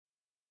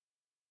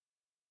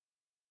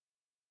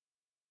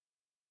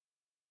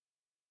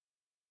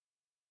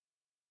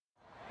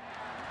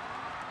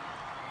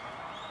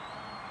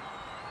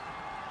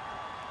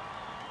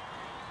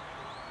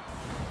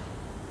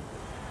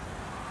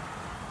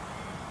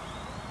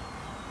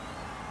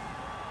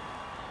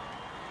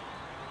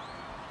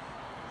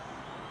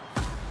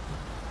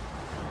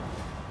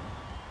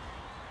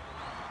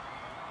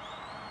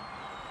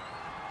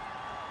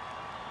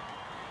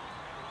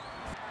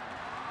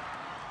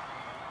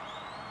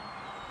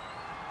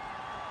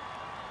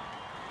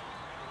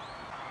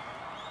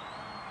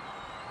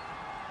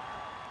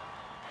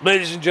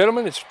Ladies and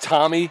gentlemen, it's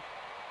Tommy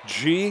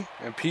G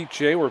and Pete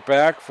J. We're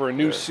back for a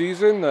new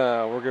season.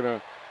 We're going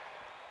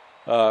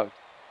to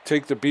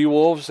take the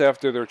Beewolves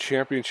after their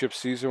championship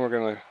season. We're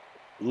going to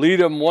lead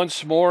them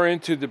once more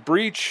into the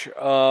breach.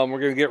 We're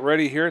going to get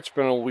ready here.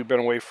 We've been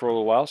away for a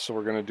little while, so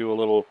we're going to do a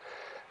little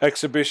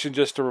exhibition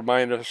just to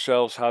remind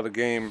ourselves how the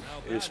game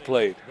is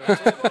played.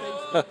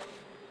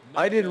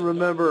 I didn't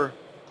remember.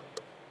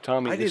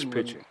 Tommy is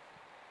pitching.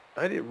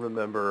 I didn't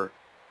remember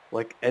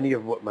like any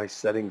of what my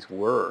settings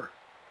were.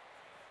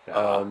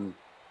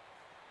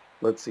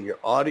 Let's see here.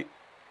 Audio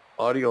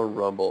and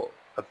rumble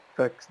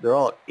effects. They're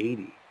all at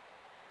 80.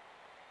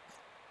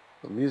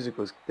 The music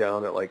was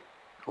down at like,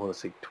 I want to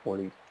say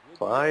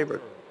 25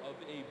 or.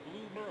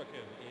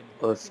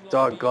 Well, it's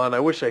doggone. I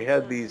wish I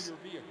had these.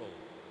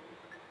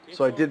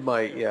 So I did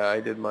my.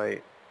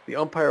 The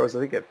umpire was I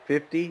think at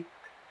 50.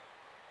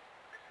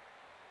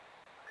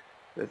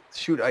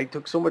 Shoot, I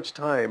took so much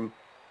time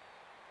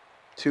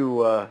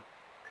to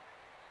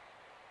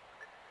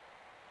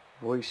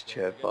voice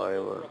chat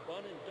volume.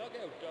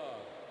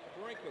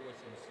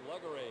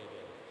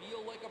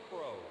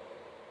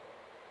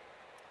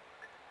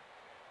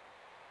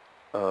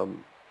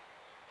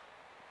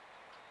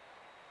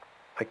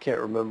 I can't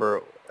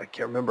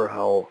remember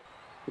how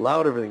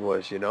loud everything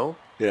was, you know?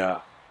 Yeah.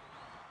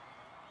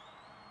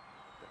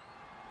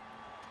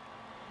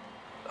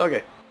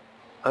 Okay.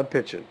 I'm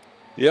pitching.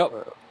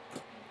 Yep.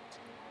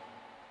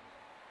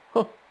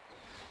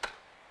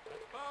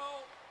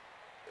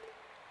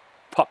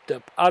 Popped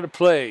up out of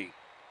play.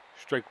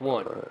 Strike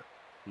one.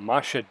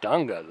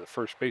 Mashadanga, the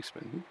first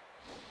baseman.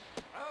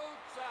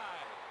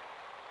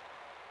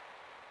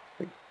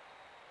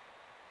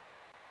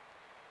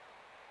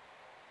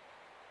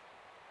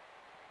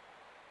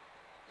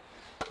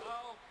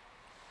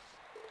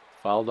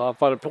 Fouled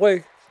off out of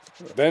play.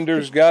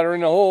 Bender's got her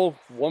in the hole.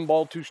 1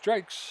 ball, 2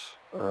 strikes.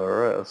 All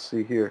right, let's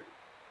see here.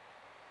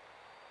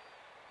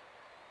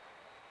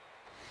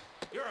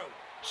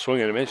 Swing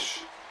and a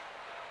miss.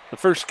 The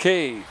first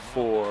K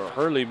for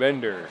Hurley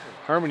Bender.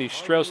 Harmony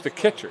Strauss, the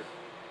catcher,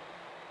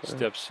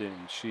 steps in.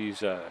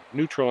 She's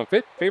neutral and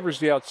fit. Favors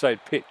the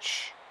outside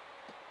pitch.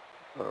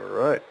 All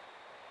right.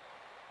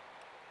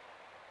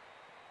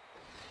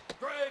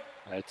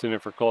 That's in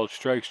it for called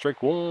strike.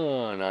 Strike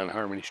one on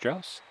Harmony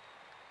Strauss.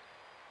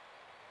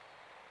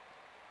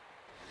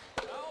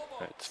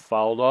 That's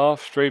fouled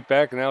off. Straight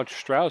back. Now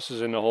Strauss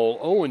is in the hole.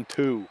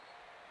 0-2.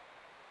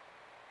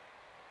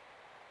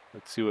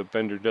 Let's see what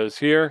Bender does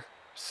here.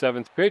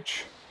 7th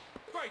pitch.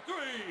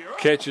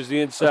 Catches the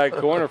inside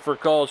corner for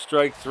call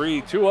strike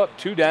 3. 2 up,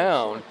 2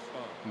 down.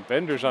 And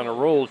Bender's on a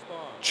roll.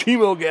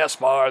 Chimo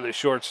Gaspar, the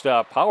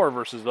shortstop. Power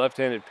versus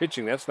left-handed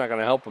pitching. That's not going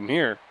to help him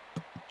here.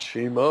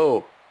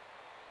 Chimo.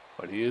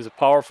 But he is a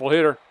powerful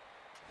hitter.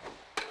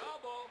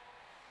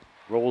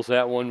 Rolls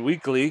that one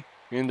weakly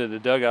into the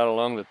dugout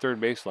along the third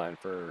baseline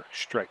for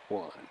strike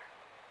 1.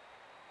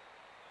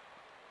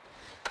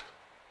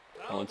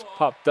 That one's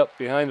popped up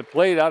behind the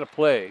plate, out of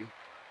play.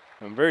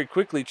 And very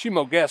quickly,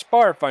 Chimo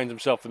Gaspar finds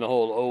himself in the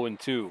hole,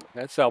 0-2.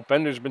 That's how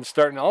Bender's been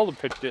starting all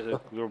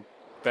the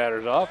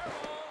batters off.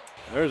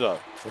 There's a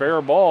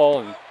fair ball,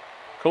 and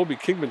Kobe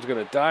Kingman's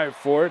going to dive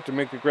for it to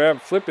make the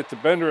grab, flip it to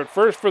Bender at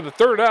first for the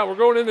 3rd out. We're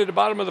going into the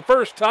bottom of the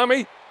 1st,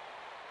 Tommy.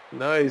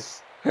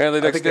 Nice.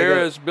 Hanley Dexter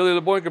is Billy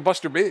LeBoink and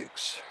Buster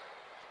Biggs.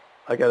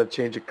 I got to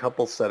change a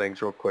couple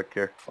settings real quick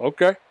here.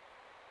 Okay.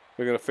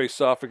 We're going to face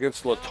off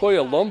against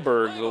Latoya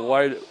Lumberg,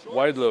 the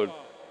wide load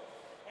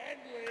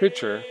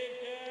pitcher.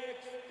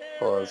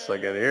 Hold on a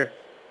second here.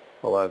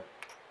 Hold on.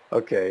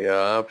 Okay,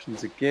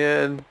 options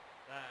again.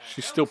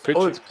 She's still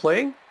pitching. Oh, it's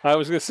playing? I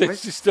was going to say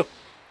she's still.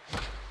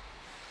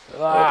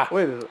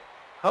 Wait,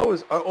 how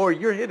is... Oh,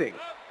 you're hitting.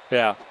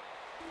 Yeah.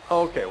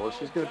 Oh, okay, well,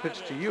 she's going to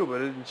pitch to you,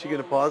 but isn't she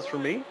going to pause for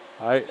me?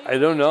 I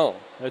don't know.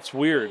 That's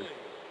weird.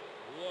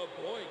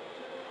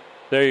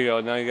 There you go.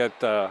 Now you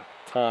got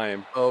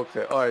time.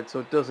 Okay, all right,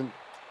 so it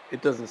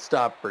doesn't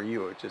stop for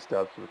you. It just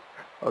stops with...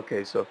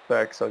 Okay, so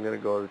effects, I'm going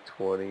to go to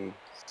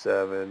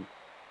 27.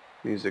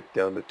 Music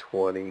down to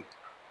 20.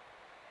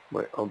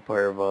 My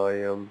umpire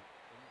volume.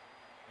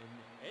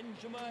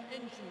 Engine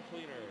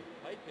cleaner.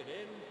 Pipe it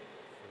in.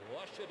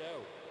 Flush it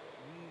out.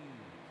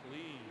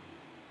 Clean.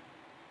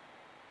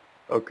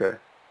 Okay.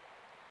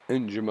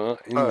 Engine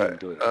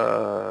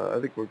cleaner. I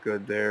think we're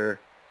good there.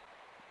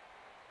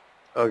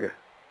 Okay.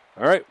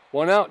 All right.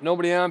 1 out.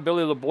 Nobody on.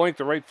 Billy LeBoink,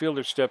 the right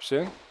fielder, steps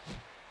in.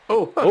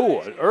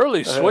 Oh, an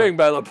early swing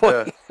by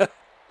LeBoink. Yeah.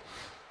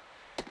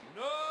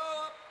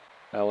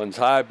 That one's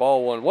high,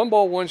 ball 1. 1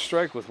 ball, 1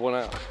 strike with 1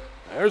 out.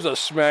 There's a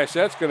smash.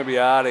 That's going to be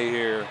out of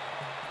here.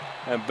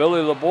 And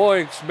Billy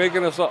LeBoink's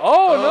making us...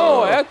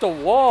 no, at the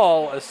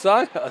wall.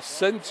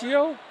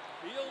 Asensio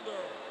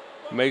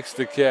makes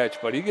the catch,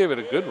 but he gave it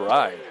a good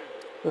ride.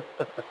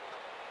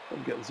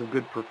 I'm getting some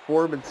good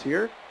performance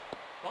here.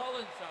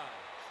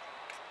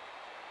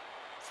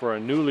 For a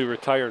newly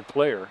retired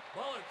player,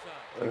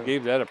 he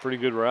gave that a pretty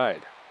good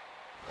ride.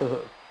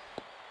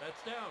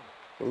 That's down.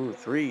 Ooh,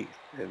 3.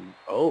 And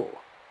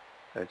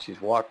and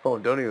she's walk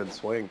phone. Don't even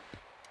swing.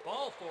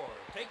 Ball 4.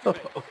 Take your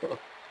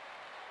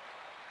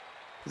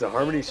Is it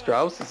Harmony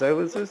Strauss? Is that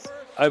what this is?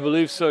 I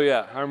believe so,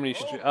 yeah. Harmony.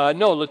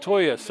 No,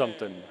 Latoya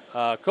something.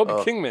 Kobe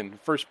Oh. Kingman,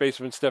 first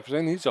baseman, steps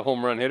in. He's a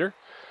home run hitter.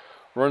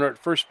 Runner at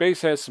first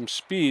base has some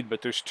speed,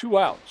 but there's 2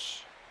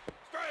 outs.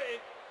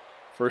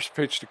 First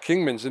pitch to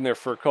Kingman's in there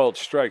for a called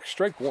strike.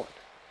 Strike 1.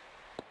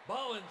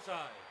 Ball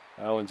inside.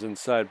 That one's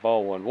inside,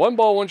 ball 1. 1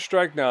 ball, 1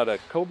 strike now to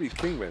Kobe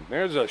Kingman.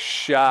 There's a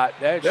shot.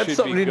 That's should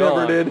something be he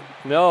gone. never did.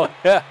 No,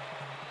 yeah.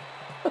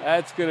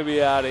 That's going to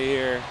be out of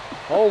here.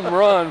 Home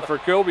run for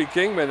Kobe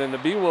Kingman, and the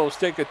Beewolves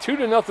take a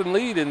 2-0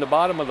 lead in the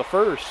bottom of the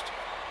first.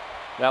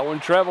 That one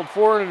traveled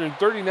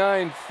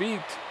 439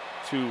 feet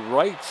to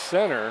right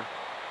center.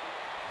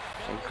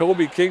 And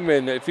Kobe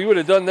Kingman, if he would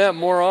have done that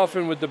more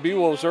often with the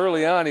Beewolves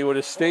early on, he would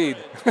have stayed.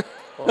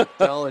 I'm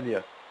telling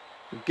you.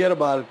 Forget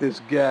about it,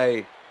 this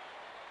guy.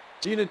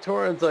 Gina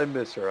Torrens, I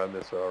miss her. I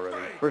miss her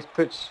already. First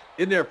pitch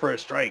in there for a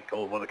strike.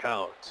 Oh, 1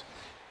 count.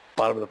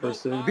 Bottom of the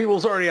first inning.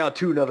 Beewolves already out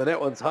 2-0. That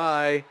one's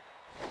high.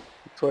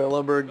 Victoria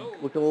Lundberg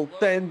looking a little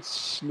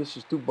tense.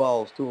 Misses 2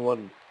 balls.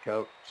 2-1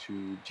 count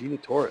to Gina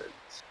Torrens.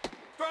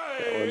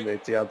 That one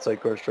makes the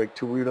outside corner strike.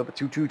 2. We're up at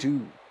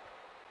 2-2-2.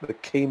 The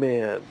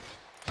K-Man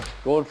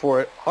going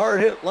for it. Hard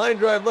hit. Line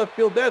drive left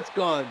field. That's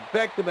gone.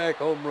 Back-to-back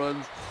home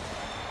runs.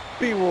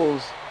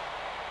 Beewolves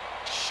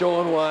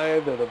showing why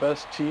they're the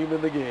best team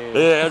in the game.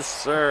 Yes,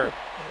 sir.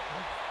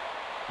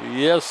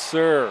 Yes,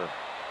 sir.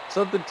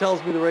 Something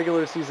tells me the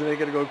regular season ain't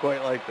going to go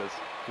quite like this.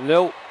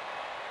 Nope.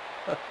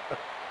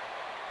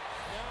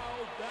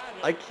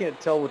 I can't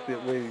tell with the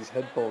way these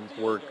headphones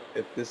work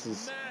if this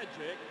is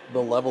the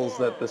levels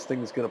that this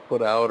thing's going to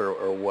put out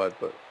or what,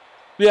 but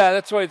Yeah,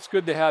 that's why it's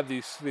good to have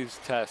these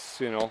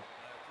tests, you know,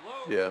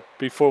 yeah.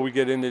 before we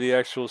get into the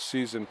actual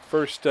season.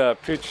 First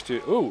pitch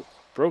to,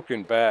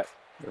 broken bat.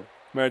 Yeah.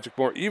 Magic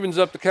Moore evens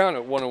up the count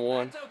at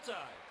 1-1.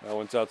 That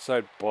one's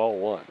outside, ball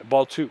 1.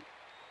 Ball 2.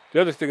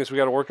 The other thing is we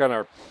got to work on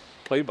our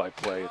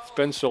play-by-play. It's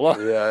been so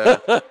long. Yeah.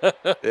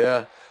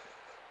 Yeah.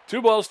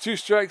 2 balls, 2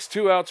 strikes,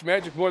 2 outs.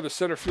 Magic Moore, the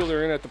center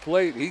fielder, in at the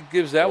plate. He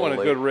gives that one a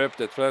good rip.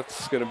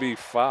 That's going to be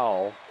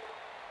foul.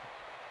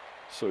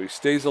 So he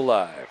stays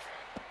alive.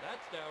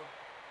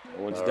 That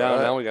one's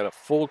down now. We got a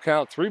full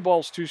count. 3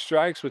 balls, 2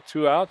 strikes with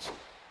 2 outs.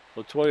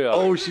 Latoya.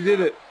 Oh, she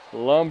did it.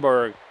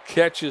 Lundberg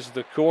catches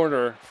the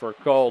corner for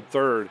called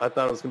third. I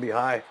thought it was going to be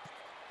high.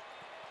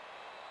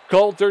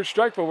 Called third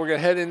strike, but we're going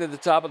to head into the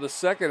top of the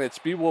second. It's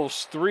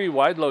Beewolves 3,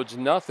 Wideloads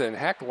nothing.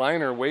 Hack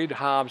Liner, Wade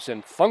Hobbs,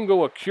 and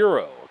Fungo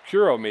Akuro.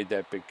 Akuro made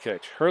that big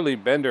catch. Hurley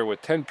Bender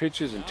with 10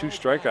 pitches and 2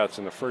 strikeouts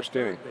in the first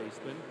inning.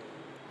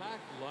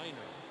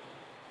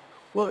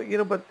 Well, you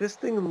know, but this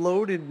thing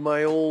loaded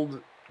my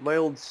old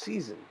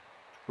season.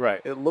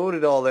 Right. It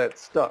loaded all that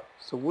stuff.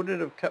 So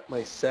wouldn't it have kept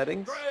my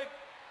settings?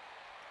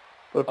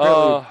 But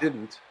apparently it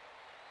didn't.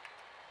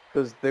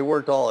 Because they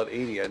weren't all at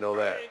 80, I know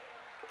that.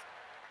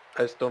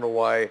 I just don't know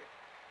why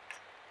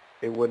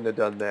it wouldn't have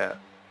done that.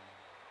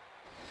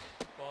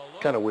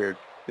 Kind of weird,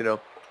 you know.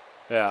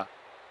 Yeah.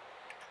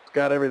 It's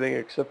got everything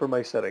except for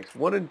my settings.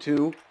 1 and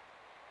 2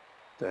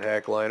 to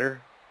Hack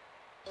Liner,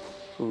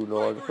 who no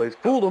longer plays.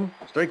 Fooled him.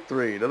 Strike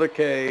 3. Another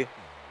K.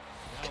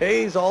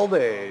 K's all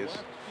days.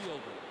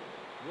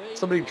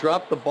 Somebody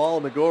dropped the ball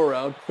in the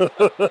go-around.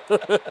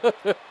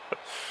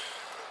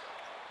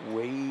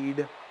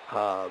 Wade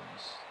Hobbs.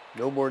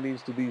 No more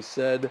needs to be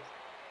said.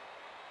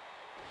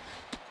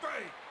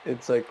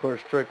 Inside corner,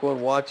 strike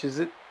 1, watches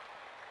it.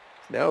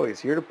 Now he's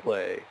here to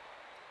play.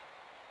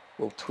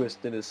 Little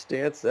twist in his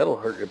stance. That'll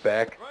hurt your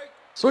back.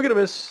 Swing and a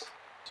miss.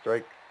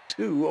 Strike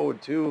 2,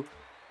 0-2.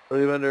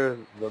 Really under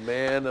the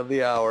man of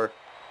the hour.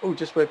 Oh,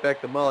 just right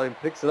back to Molly.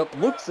 Picks it up,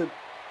 looks at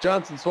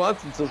Johnson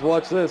Swanson, says,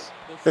 watch this.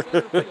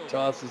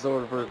 Tosses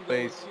over to first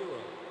base.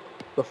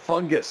 The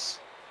fungus.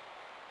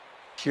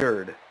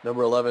 Cured.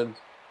 Number 11.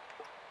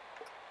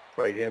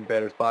 Right-hand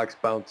batter's box,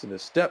 bouncing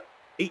his step.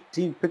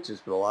 18 pitches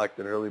for the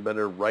Lockton Early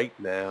Bender right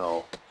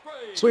now.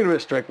 Swing and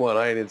miss, strike 1,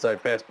 high and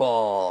inside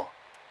fastball.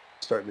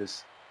 Starting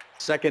this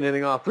second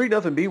inning off.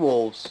 3-0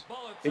 Beewolves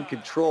in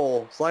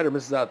control. Slider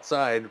misses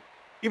outside.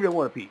 Even at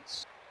 1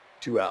 apiece.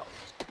 2 outs.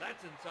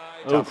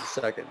 Top of the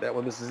second. That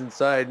one misses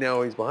inside.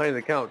 Now he's behind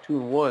the count.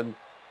 2-1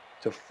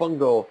 to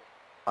Fungo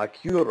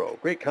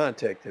Akuro. Great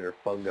contact hitter,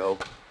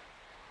 Fungo.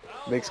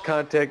 Makes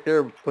contact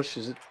there,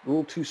 pushes it a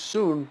little too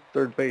soon.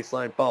 Third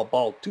baseline foul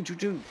ball.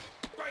 2-2-2.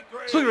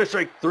 Swing and a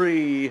strike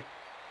 3.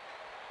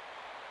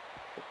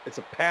 It's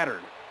a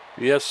pattern.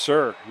 Yes,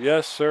 sir.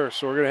 Yes, sir.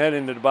 So we're going to head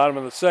into the bottom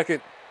of the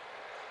second.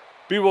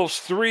 Beewolves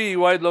 3,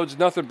 Wideloads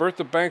nothing.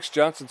 Bertha Banks,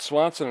 Johnson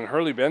Swanson, and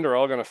Hurley Bender are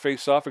all going to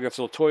face off against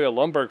Latoya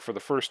Lundberg for the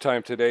first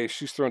time today.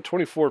 She's thrown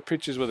 24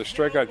 pitches with a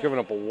strikeout, giving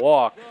up a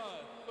walk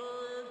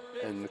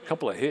and a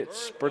couple of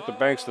hits. Bertha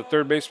Banks, the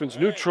third baseman's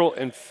neutral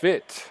and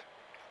fit.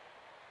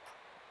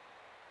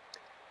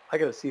 I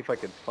got to see if I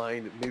can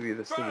find, maybe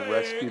this thing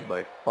rescued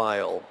my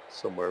file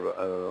somewhere, but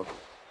I don't know.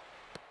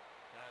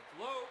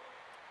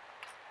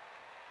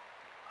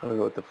 I don't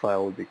know what the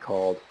file would be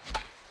called.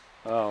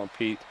 Oh,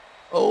 Pete.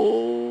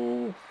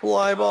 Oh,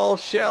 fly ball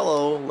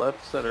shallow,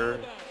 left center.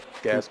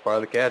 Gaspar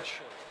the catch.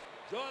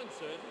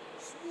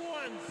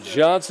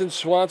 Johnson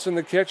Swanson,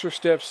 the catcher,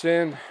 steps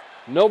in.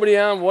 Nobody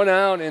on, 1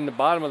 out in the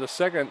bottom of the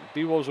second.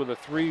 Beewolves with a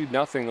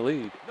 3-0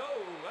 lead. No,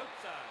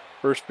 outside.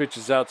 First pitch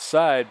is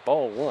outside,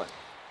 ball 1.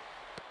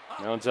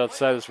 Now it's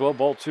outside as well,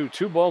 ball 2.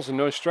 2 balls and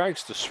no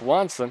strikes to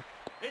Swanson.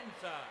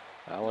 Inside.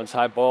 That one's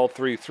high, ball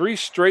 3. 3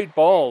 straight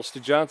balls to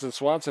Johnson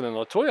Swanson, and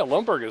Latoya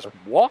Lundberg is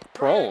walk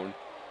prone.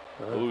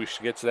 Ooh,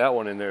 she gets that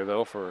one in there,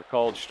 though, for a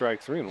called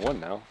strike. 3-1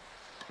 now.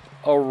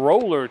 A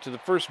roller to the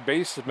first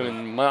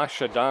baseman,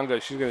 Masha Donga.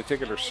 She's going to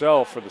take it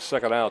herself for the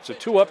second out. So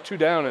 2 up, 2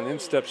 down, and in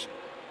steps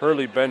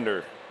Hurley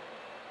Bender.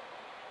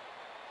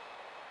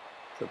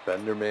 The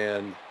Bender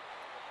man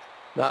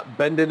not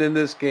bending in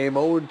this game.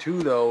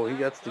 0-2, though. He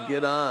gets to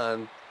get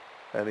on,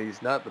 and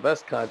he's not the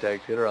best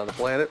contact hitter on the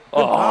planet.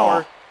 Good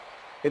power.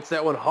 Hits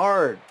that one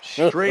hard,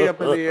 straight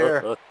up in the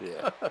air.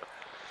 Yeah.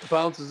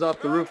 Bounces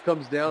off the roof,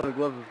 comes down, and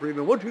gloves of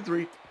Freeman. 1, 2,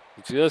 3.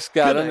 Just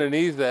got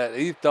underneath that.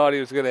 He thought he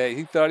was gonna.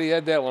 He thought he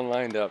had that one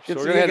lined up.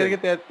 So you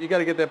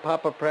gotta get that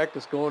pop-up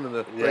practice going in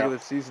the regular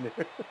season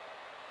here.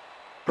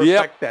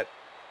 Perfect that.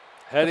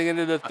 Heading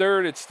into the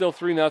third, it's still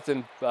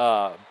 3-0.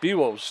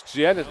 Beewolves.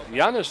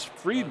 Giannis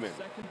Friedman.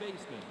 Second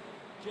baseman,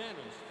 Janice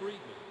Friedman.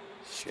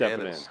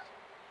 Stepping in.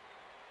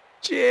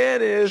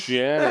 Janice.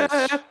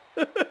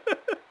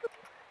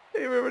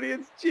 Hey, everybody,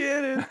 it's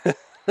Janice.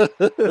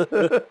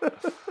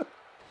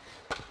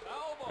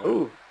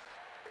 Ooh.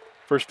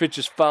 First pitch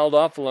is fouled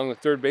off along the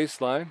third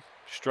baseline.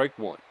 Strike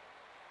 1.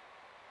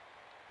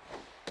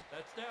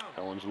 That's down.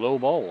 That one's low,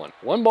 ball 1.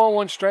 1 ball,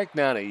 1 strike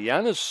now to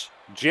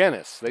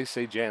Janice. They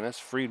say Janice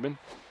Friedman,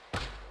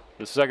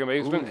 the second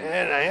baseman. Ooh.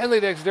 And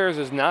Hanley Dexteris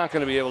is not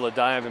going to be able to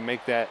dive and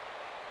make that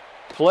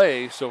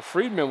play. So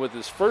Friedman with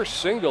his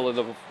first single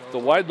and the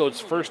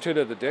Wideloads' first hit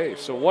of the day.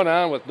 So 1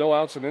 on with no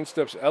outs and in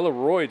steps Ella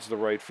Royds, the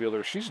right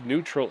fielder. She's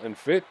neutral and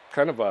fit,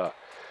 kind of a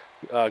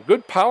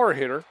good power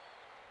hitter.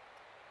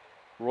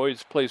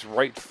 Royds plays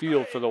right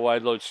field for the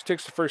Wideloads. She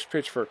takes the first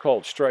pitch for a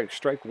called strike.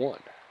 Strike 1.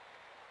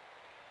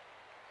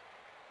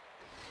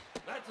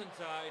 That's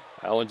inside.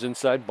 That one's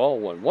inside, ball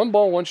 1. 1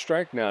 ball, 1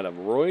 strike now to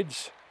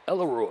Royds.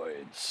 Ella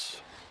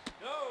Royds.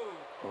 No.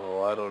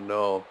 Oh, I don't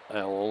know.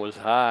 That one was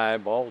high,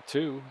 ball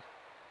 2.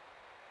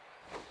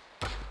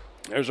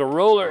 There's a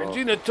roller, and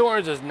Gina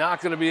Torrens is not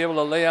going to be able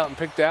to lay out and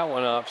pick that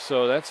one up.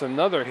 So that's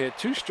another hit.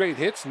 2 straight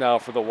hits now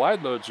for the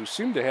Wideloads, who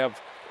seem to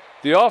have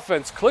the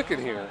offense clicking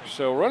here.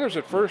 So runners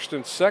at first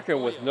and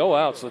second with no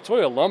outs.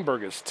 Latoya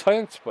Lundberg is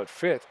tense but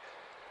fit.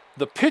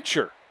 The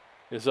pitcher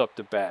is up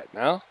to bat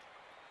now.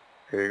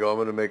 Here you go. I'm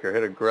going to make her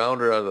hit a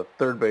grounder on the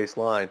third base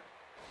line.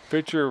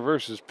 Pitcher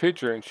versus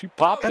pitcher, and she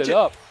popped it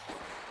up.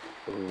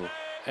 Ooh.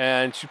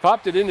 And she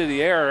popped it into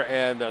the air,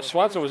 and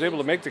Swanson was able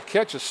to make the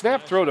catch. A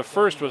snap throw to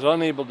first was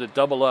unable to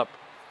double up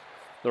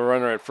the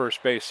runner at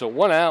first base. So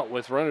 1 out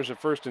with runners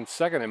at first and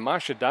second, and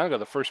Masha Donga,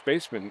 the first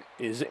baseman,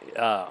 is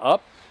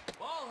up.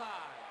 Ball high.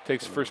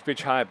 Takes the first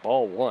pitch high,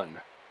 ball 1.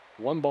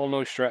 1 ball,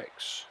 no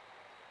strikes.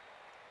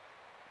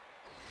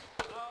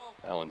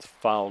 That one's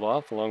fouled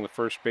off along the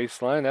first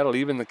baseline. That'll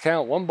even the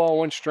count. 1 ball,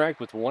 1 strike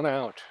with 1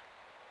 out.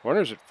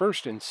 Runners at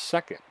first and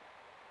second.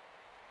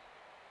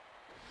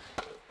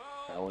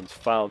 That one's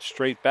fouled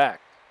straight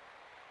back.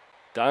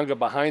 Donga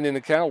behind in the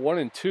count,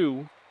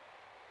 1-2.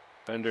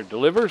 Bender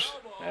delivers.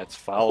 That's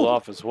fouled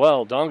off as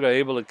well. Donga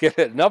able to get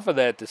enough of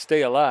that to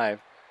stay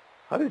alive.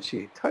 How did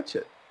she touch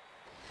it?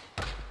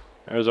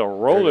 There's a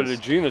roller to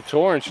Gina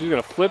Torrens. She's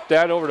going to flip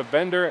that over to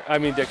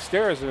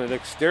Dexteris, and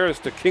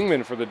Dexteris to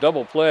Kingman for the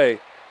double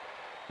play.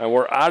 And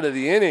we're out of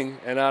the inning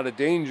and out of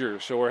danger.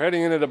 So we're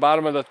heading into the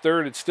bottom of the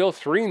third. It's still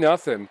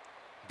 3-0.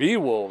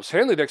 Beewolves.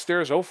 Hanley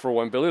Dexteris 0 for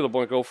 1. Billy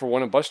LeBlanc 0 for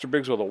 1. And Buster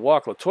Biggs with a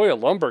walk. Latoya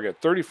Lundberg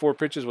at 34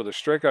 pitches with a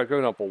strikeout,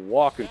 giving up a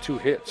walk and 2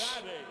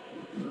 hits.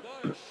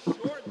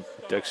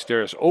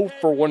 Dexteris 0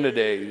 for 1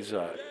 today. He's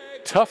a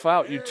tough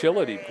out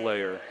utility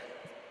player.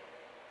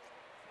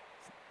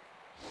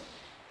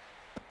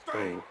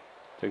 Oh.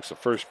 Takes the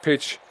first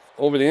pitch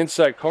over the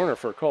inside corner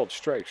for a called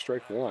strike.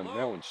 Strike 1.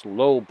 That one's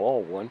low,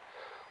 ball 1.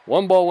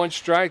 1 ball, 1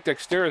 strike.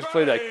 Dexteris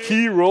played a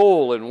key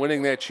role in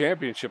winning that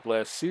championship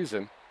last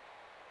season.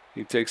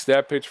 He takes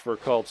that pitch for a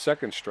called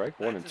second strike,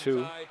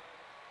 1-2.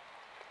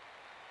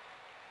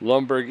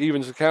 Lundberg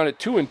evens the count at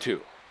 2-2.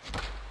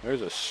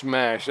 There's a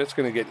smash. That's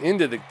going to get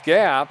into the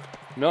gap.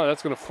 No,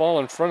 that's going to fall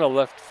in front of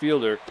left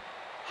fielder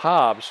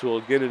Hobbs, who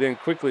will get it in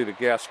quickly to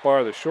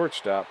Gaspar, the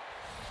shortstop,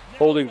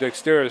 holding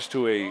Dexteris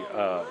to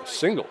a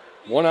single.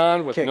 1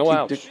 on with no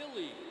outs.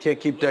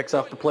 Can't keep Dex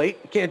off the plate.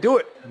 You can't do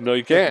it. No,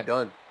 you can't.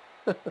 Done.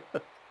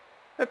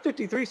 That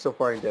 53 so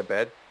far ain't that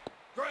bad.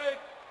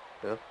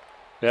 Yeah.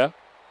 Yeah?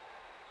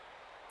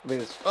 I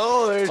mean, she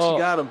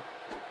got him.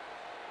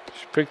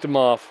 She picked him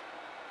off.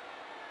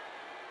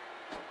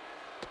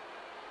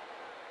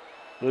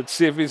 Let's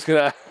see if he's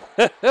going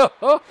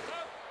to...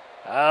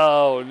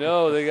 Oh,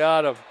 no, they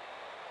got him.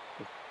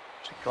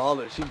 She called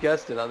it. She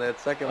guessed it on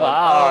that second one.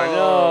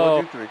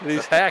 Oh, no.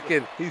 He's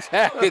hacking. He's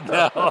hacking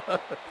now.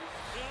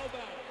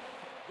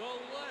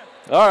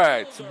 All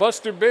right, so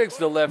Buster Biggs,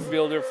 the left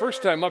fielder.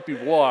 First time up, he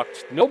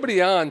walked.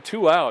 Nobody on,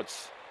 2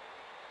 outs.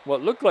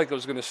 what looked like it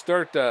was going to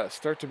start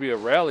to be a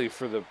rally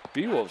for the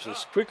Beewolves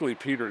has quickly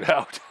petered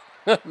out.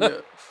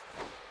 Yeah.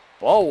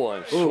 Ball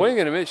one, Ooh. swing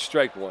and a miss,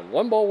 strike one.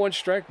 1 ball, 1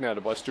 strike now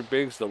to Buster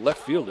Biggs, the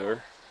left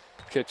fielder.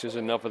 Catches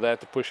enough of that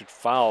to push it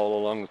foul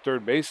along the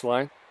third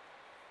baseline.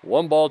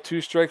 1 ball,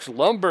 2 strikes.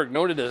 Lundberg,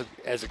 noted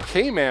as a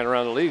K-man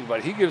around the league,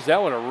 but he gives that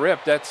one a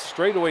rip. That's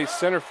straightaway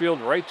center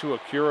field right to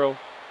Akiro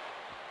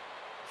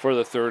for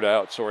the 3rd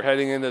out. So we're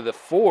heading into the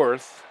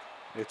 4th.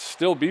 It's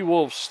still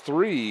Beewolves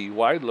 3,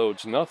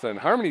 Wideloads nothing.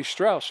 Harmony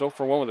Strauss 0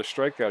 for 1 with a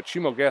strikeout.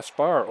 Chimo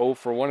Gaspar 0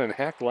 for 1, and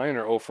Hack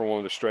Liner 0 for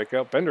 1 with a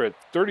strikeout. Bender at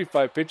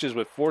 35 pitches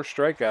with 4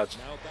 strikeouts,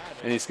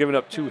 and he's given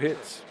up 2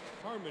 hits.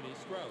 Harmony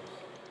Strauss.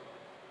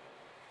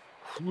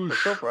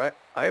 So far,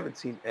 I haven't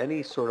seen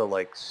any sort of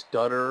like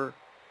stutter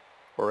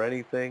or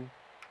anything,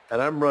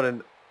 and I'm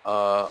running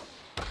a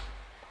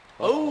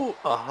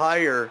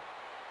higher.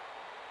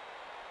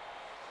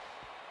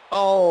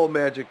 Oh,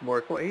 Magic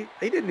Moore. Come on.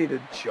 He didn't need to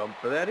jump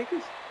for that. He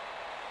just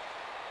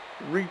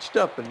reached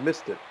up and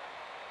missed it.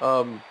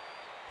 Now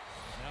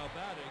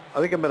batting. I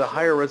think I'm at a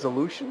higher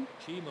resolution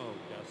Chimo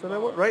than I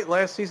was. Right?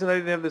 Last season I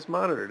didn't have this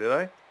monitor, did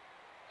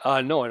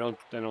I? No, I don't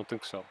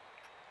think so.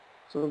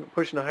 So I'm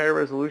pushing a higher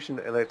resolution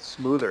and it's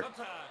smoother.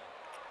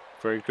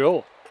 Very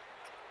cool.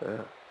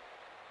 Yeah.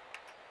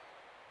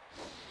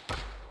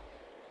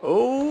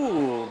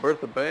 Oh,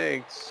 Bertha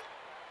Banks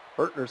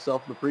hurting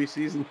herself in the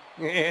preseason.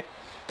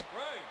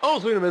 Oh,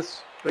 swing and a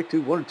miss. Strike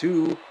 2,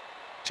 1-2.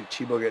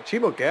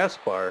 Chimo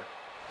Gaspar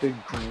did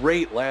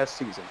great last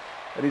season,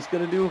 and he's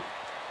going to do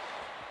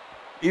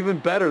even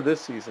better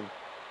this season.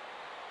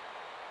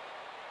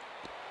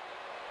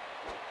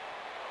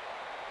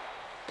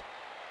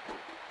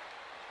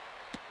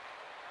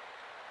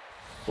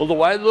 Well, the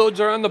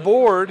Wideloads are on the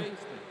board.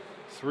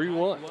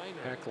 3-1.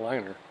 Hack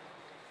Liner.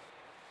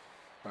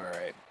 All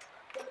right.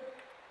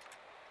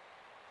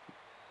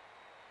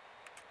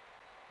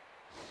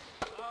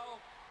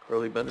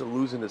 Curly Bender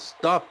losing his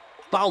stuff.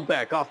 Fouled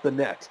back off the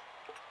net.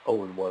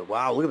 0-1.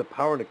 Wow, look at the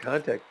power and the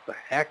contact. The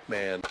Hack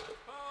Man.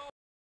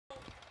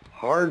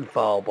 Hard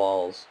foul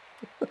balls.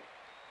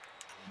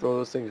 Throw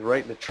those things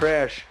right in the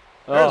trash.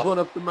 There's one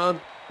up the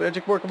mound.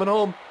 Magic Moore coming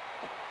home.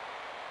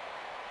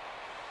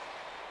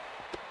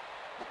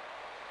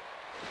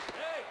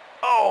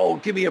 Oh,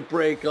 give me a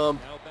break. Now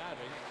batting.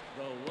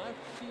 The left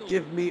fielder.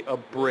 Give me a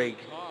break.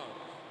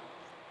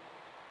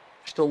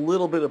 Just a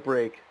little bit of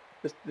break.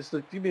 Just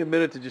give me a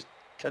minute to just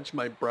catch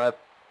my breath.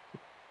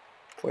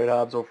 Wade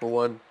Hobbs 0 for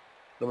 1.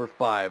 Number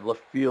 5,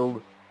 left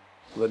field.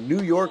 The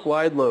New York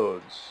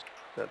Wideloads.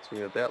 Not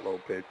swinging at that low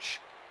pitch.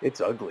 It's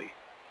ugly.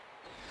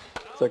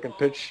 Second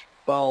pitch,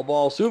 foul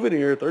ball,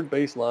 Souvenir, third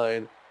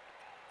baseline.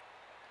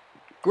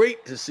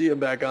 Great to see him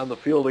back on the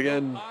field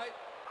again.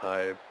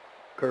 High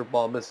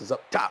curveball misses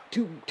up top.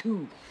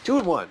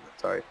 2-1.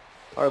 Sorry.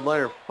 Hard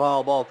liner,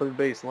 foul ball, third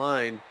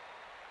baseline.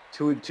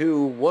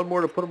 2-2. One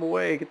more to put him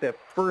away. Get that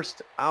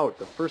first out.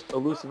 The first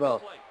elusive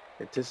out.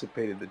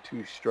 Anticipated the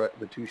two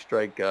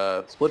strike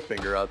split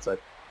finger outside.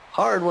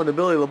 Hard one to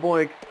Billy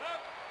LeBoink.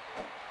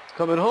 It's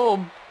coming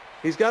home.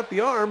 He's got the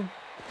arm.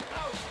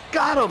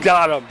 Got him.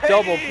 Got him. Hey!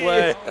 Double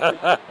play.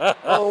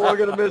 Oh, we're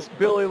gonna miss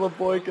Billy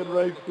LeBoink in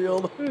right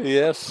field.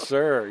 Yes,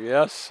 sir.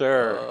 Yes,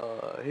 sir.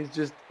 He's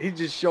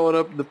just showing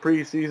up in the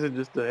preseason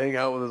just to hang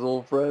out with his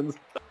old friends.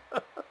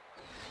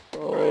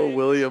 Oh,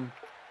 William,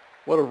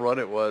 what a run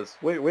it was.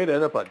 Way to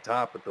end up on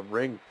top at the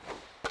ring.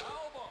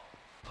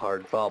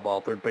 Hard foul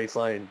ball, third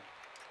baseline.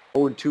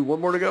 0-2, one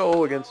more to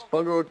go against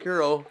Fungo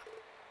Akiro.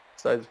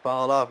 Decides to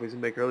foul it off. He's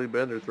gonna make Early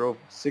Bender throw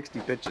 60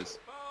 pitches.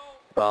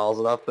 Fouls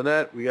it off the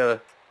net. We got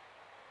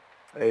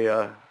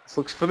this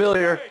looks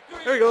familiar.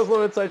 There he goes,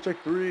 low inside,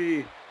 strike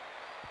 3.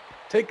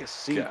 Take a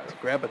seat,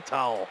 grab a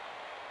towel.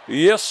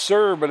 Yes,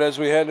 sir. But as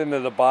we head into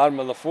the bottom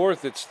of the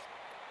 4th, it's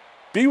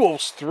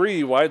Beewolves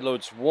 3,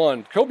 Wideloads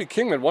 1. Kobe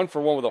Kingman 1 for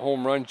 1 with a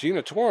home run.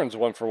 Gina Torrens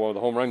 1 for 1 with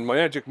a home run.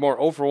 Magic Moore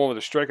 0 for 1 with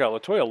a strikeout.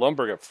 Latoya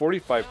Lundberg at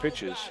 45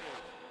 pitches.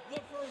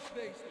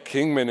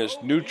 Kingman is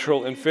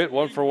neutral and fit.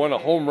 1 for 1, a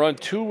home run,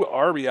 2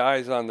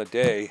 RBIs on the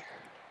day.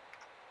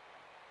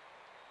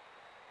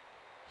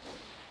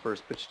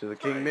 First pitch to the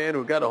King Man,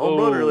 who got a home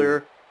run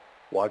earlier.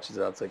 Watches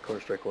it outside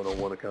corner, strike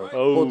 1-0-1 account.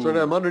 Floats right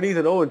down underneath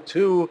it,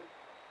 0-2.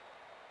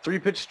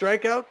 3-pitch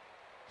strikeout.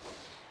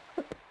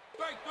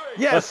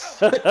 Yes!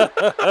 That's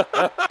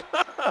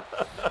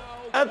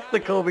the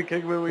Kobe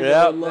Kingman we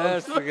know and love.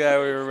 That's the guy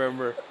we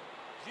remember.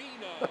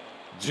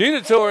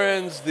 Gina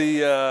Torrens,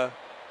 the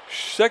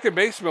second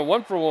baseman,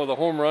 1 for 1 with a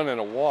home run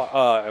and a walk,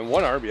 and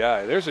 1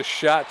 RBI. There's a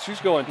shot. She's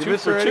going 2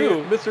 for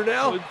 2. Miss her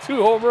now?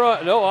 2 home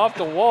run. No, off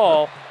the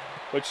wall.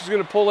 But she's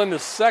going to pull into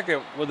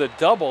second with a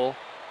double.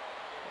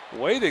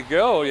 Way to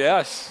go.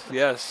 Yes,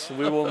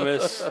 we will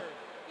miss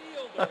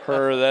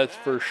her, that's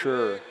for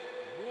sure.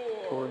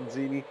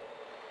 Torrenzini.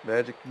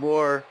 Magic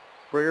Moore.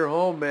 Bring her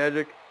home,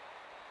 Magic.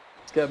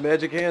 It's got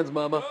magic hands,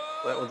 mama.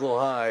 That one's a little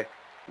high.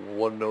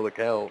 1-0 the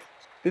count.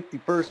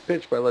 51st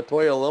pitch by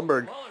Latoya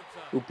Lundberg,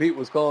 who Pete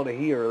was calling a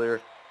he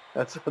earlier.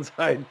 That's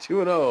outside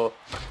 2-0.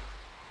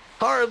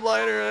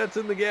 Hardliner, that's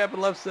in the gap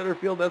in left center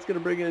field. That's going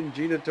to bring in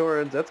Gina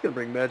Torrens. That's going to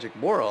bring Magic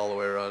Moore all the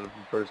way around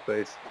from first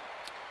base.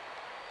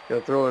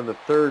 Going to throw in the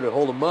third to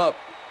hold him up.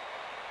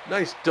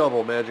 Nice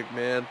double, Magic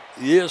Man.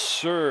 Yes,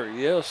 sir.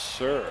 Yes,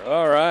 sir.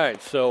 All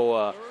right.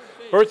 So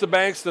Bertha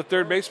Banks, the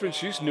third baseman,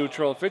 she's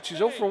neutral and fit. She's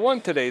 0 for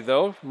 1 today,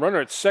 though.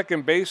 Runner at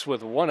second base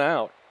with 1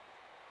 out.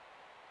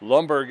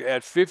 Lumberg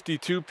at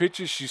 52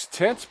 pitches. She's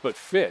tense but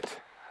fit.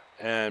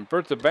 And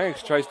Bertha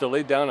Banks tries to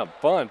lay down a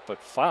bunt,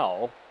 but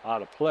foul,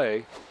 out of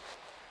play.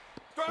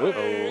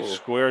 Whoop,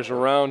 squares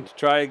around to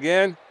try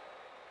again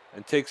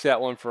and takes that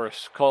one for a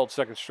called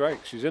second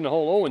strike. She's in the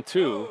hole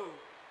 0-2.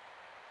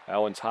 That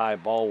one's high,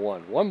 ball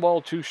 1. 1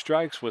 ball, 2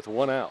 strikes with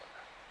 1 out.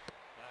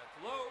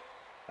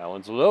 That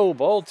one's low,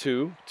 ball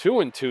 2.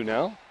 2-2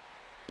 now.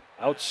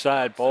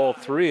 Outside, ball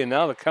 3, and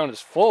now the count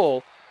is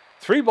full.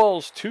 3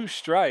 balls, 2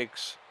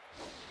 strikes.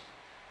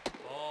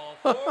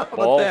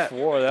 Ball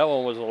 4, that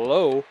one was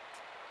low.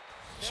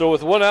 So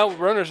with 1 out,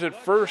 runners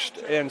at first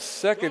and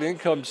second, in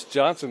comes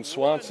Johnson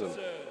Swanson.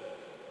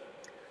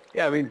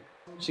 Yeah, I mean,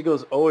 she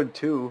goes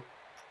 0-2,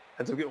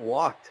 ends up getting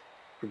walked.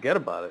 Forget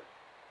about it.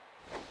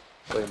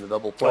 Playing the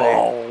double play.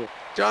 Oh.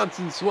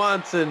 Johnson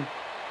Swanson,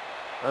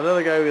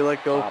 another guy we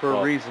let go for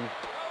a reason.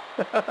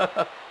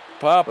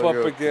 Pop up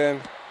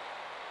again.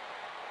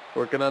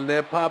 Working on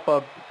that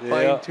pop-up,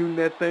 fine-tune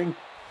that thing.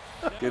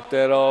 Get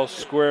that all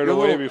squared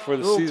away before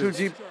the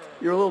season.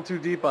 You're a little too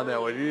deep on that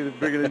one. You need to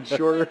bring it in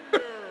shorter.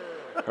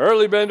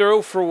 Hurley Bender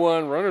 0 for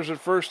 1. Runners at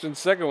first and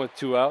second with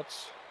 2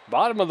 outs.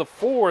 Bottom of the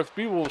 4th,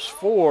 Beewolves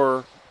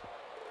 4.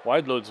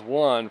 Wideloads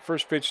 1.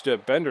 First pitch to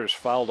Bender's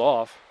fouled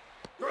off.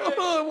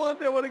 Oh, I want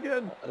that one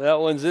again. That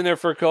one's in there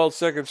for a called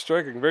second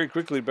strike. And very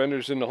quickly,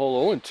 Bender's in the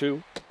hole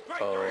 0-2.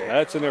 Oh, yeah.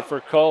 That's in there for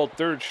a called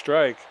third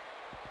strike.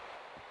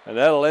 And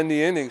that'll end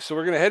the inning. So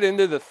we're going to head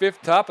into the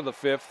 5th, top of the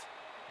 5th.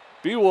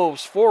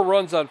 Beewolves 4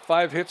 runs on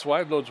 5 hits.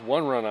 Wideloads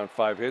 1 run on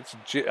 5 hits.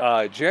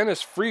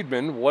 Janice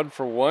Friedman 1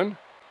 for 1.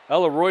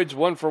 Ella Royds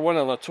 1 for 1,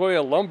 and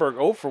Latoya Lumberg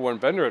 0 for 1.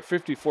 Bender at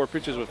 54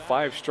 pitches with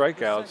 5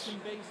 strikeouts.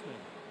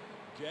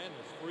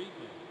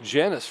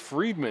 Janice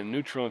Friedman,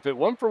 neutral and fit,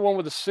 1 for 1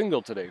 with a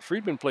single today.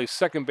 Friedman plays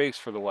second base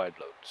for the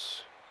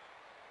Wideloads.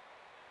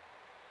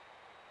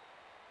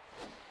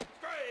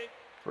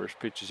 First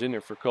pitch is in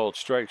there for called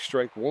strike.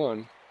 Strike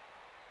 1.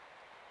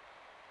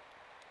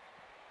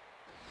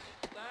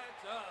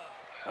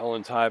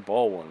 Allen's high,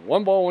 ball 1.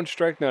 1 ball, 1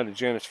 strike now to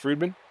Janice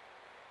Friedman.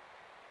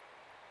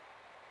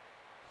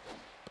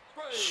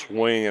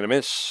 Swing and a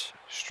miss.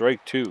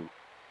 Strike 2.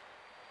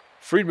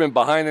 Friedman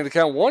behind in the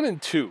count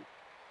 1-2.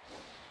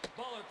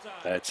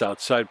 That's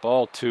outside,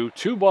 ball 2.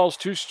 2 balls,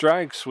 2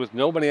 strikes with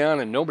nobody on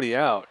and nobody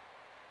out.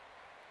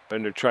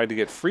 Bender tried to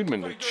get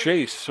Friedman to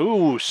chase.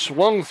 Ooh,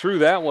 swung through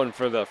that one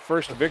for the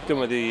first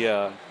victim of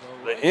the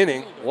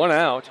inning. 1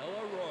 out.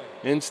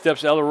 In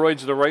steps Ella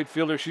Royds, the right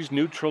fielder. She's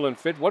neutral and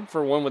fit. 1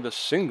 for 1 with a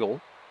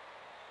single.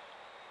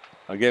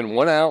 Again,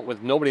 1 out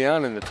with nobody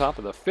on in the top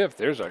of the 5th.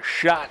 There's a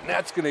shot, and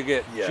that's going to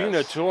get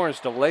Gina Torrens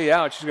to lay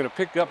out. She's going to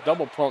pick up,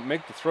 double pump,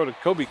 make the throw to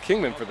Kobe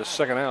Kingman for the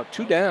 2nd out.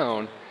 2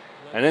 down.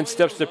 And then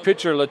steps the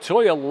pitcher,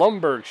 Latoya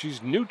Lumberg.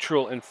 She's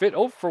neutral and fit,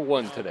 0 for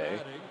 1 today.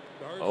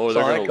 Oh,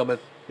 they're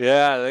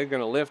going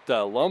to lift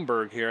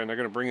Lumberg here, and they're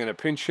going to bring in a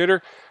pinch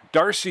hitter.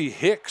 Darcy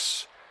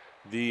Hicks,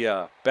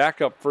 the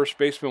backup first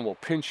baseman, will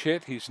pinch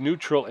hit. He's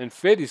neutral and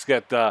fit. He's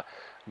got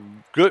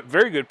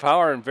very good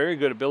power and very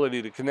good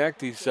ability to connect.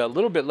 He's a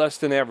little bit less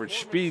than average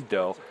speed,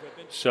 though.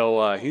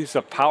 So he's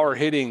a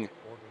power-hitting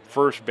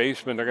first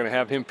baseman. They're going to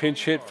have him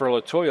pinch hit for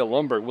Latoya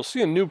Lumberg. We'll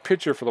see a new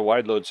pitcher for the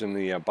Wideloads in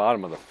the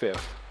bottom of the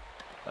 5th.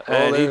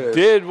 And he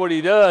did what he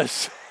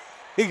does.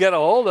 He got a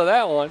hold of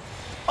that one.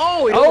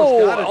 Oh, he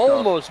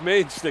almost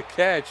made the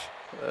catch.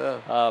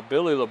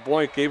 Billy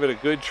LeBoink gave it a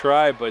good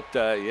try, but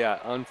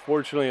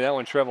unfortunately that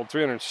one traveled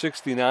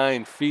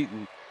 369 feet,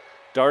 and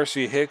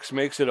Darcy Hicks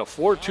makes it a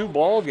 4-2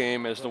 ball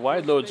game as the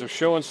Wideloads are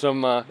showing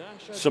some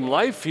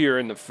life here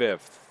in the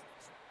 5th.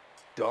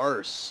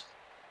 Darce.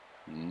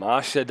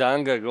 Masha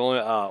Danga going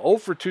 0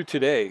 for 2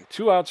 today.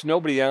 2 outs,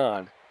 nobody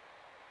on.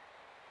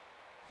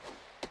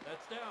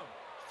 That's down.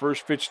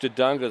 First pitch to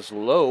Danga's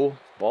low,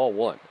 ball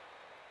 1.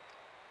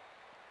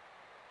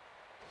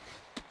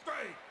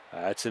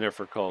 That's in there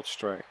for called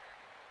strike.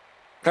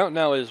 Count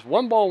now is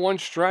 1 ball, 1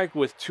 strike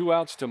with 2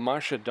 outs to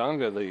Masha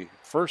Danga, the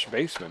first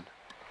baseman.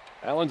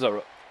 That one's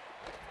a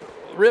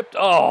ripped.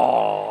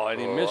 Oh, and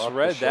he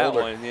misread that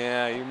one.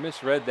 Yeah, he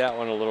misread that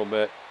one a little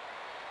bit.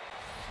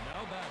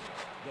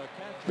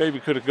 Maybe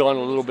could have gone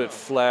a little bit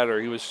flatter.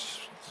 He was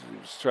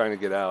trying to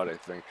get out, I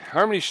think.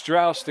 Harmony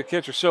Strauss, the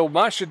catcher. So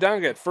Masha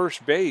Danga at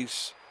first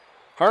base.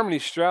 Harmony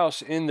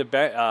Strauss in the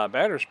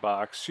batter's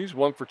box. She's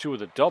 1 for 2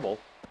 with a double.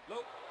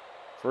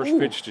 First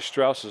pitch to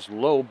Strauss is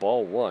low,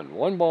 ball 1.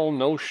 1 ball,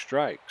 no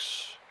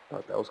strikes.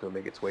 Thought that was going to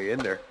make its way in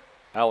there.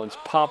 That one's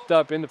popped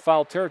up into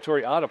foul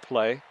territory, out of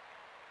play.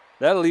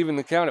 That'll even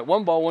the count at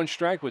 1 ball, 1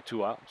 strike with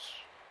 2 outs.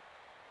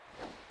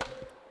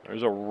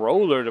 There's a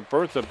roller to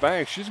Bertha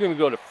Banks. She's going to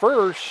go to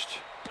first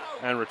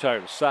and retire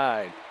to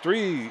side.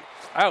 3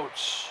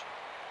 outs.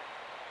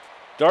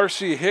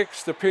 Darcy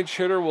Hicks, the pinch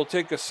hitter, will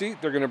take a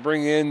seat. They're going to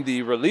bring in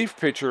the relief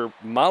pitcher,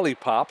 Molly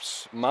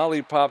Pops.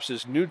 Molly Pops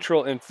is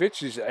neutral and fit.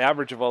 She's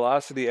average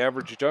velocity,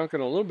 average dunk,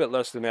 and a little bit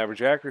less than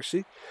average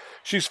accuracy.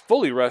 She's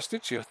fully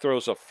rested. She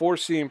throws a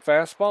 4-seam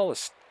fastball,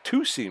 a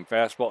 2-seam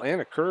fastball, and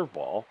a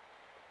curveball.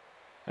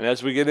 And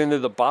as we get into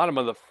the bottom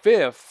of the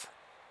 5th,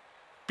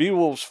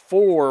 Beewolves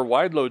 4,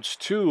 Wideloads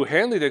 2,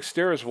 Hanley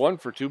Dexteris 1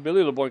 for 2,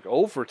 Billy LeBlanc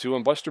 0 for 2,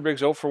 and Buster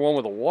Biggs 0 for 1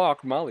 with a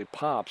walk. Molly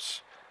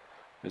Pops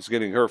is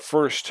getting her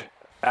first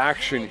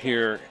action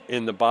here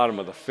in the bottom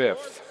of the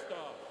 5th.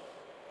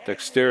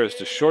 Dexteris,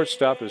 the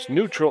shortstop, is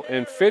neutral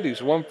and fit.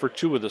 He's 1 for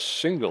 2 with a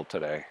single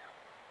today.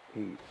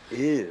 He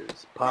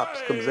is.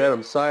 Pops comes at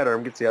him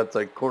sidearm, gets the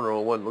outside corner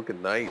on 1,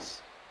 looking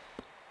nice.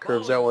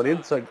 Curves that one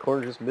inside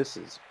corner, just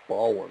misses.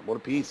 Ball 1. What a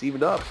piece,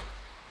 evened up.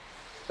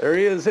 There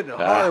he is, hitting it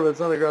hard, but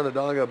it's on the ground. The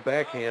dog a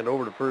backhand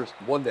over to first,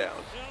 1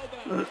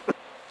 down.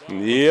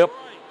 Yep.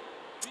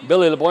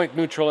 Billy LeBlanc,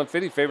 neutral and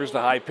fit. He favors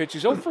the high pitch.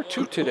 He's 0 for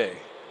 2 today.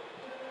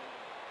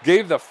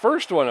 Gave the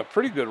first one a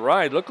pretty good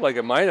ride. Looked like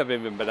it might have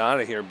even been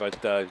out of here,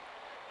 but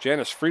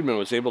Janice Friedman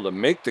was able to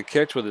make the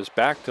catch with his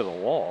back to the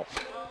wall.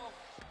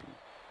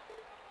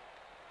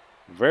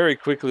 Very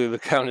quickly, the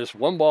count is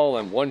 1 ball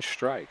and 1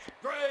 strike.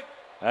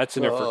 That's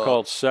in there for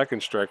called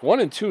second strike. 1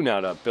 and 2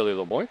 now to Billy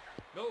LeBlanc.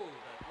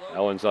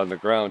 That one's on the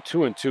ground,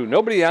 2 and 2.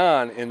 Nobody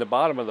on in the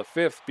bottom of the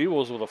 5th.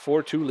 Beewolves with a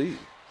 4-2 lead.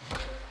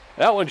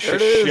 That one's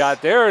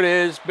shot. There it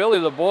is. Billy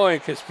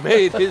LeBlanc has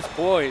made his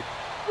point.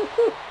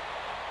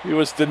 He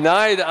was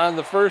denied on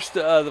the first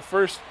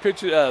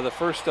pitch, his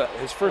first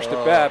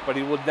at bat, but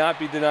he would not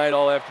be denied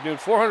all afternoon.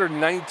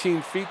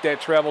 419 feet that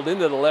traveled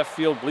into the left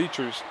field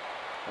bleachers,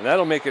 and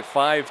that'll make it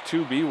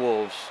 5-2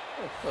 Beewolves.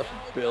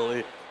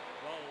 Billy.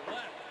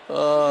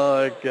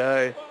 Oh, that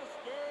guy.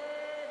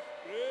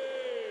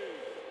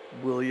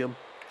 William.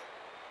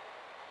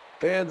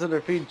 Fans on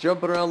their feet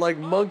jumping around like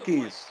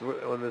monkeys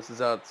when this is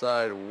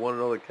outside.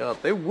 1-0 the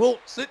count. They won't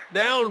sit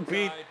down,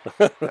 Pete.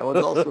 That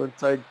one's also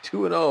inside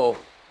 2-0.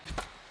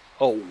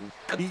 Oh,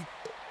 Pete.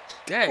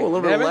 Dang, a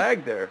little bit of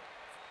lag there.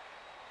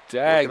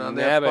 Dang, on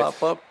that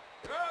pop up.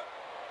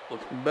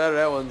 Looking better.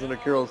 That one's in a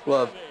Carroll's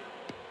glove.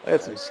 I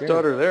had some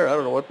stutter there. I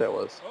don't know what that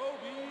was.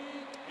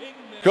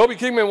 Kobe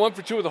Kingman 1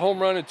 for 2 with a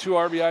home run and 2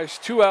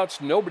 RBIs. 2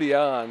 outs, nobody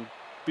on.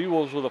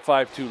 Beewolves with a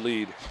 5-2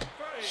 lead.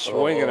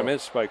 Swing and a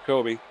miss by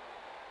Kobe.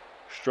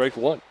 Strike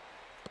 1.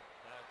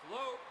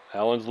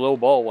 That one's low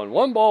ball 1.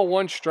 1 ball,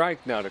 1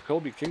 strike now to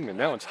Kobe Kingman.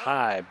 That one's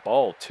high,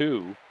 ball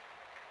 2.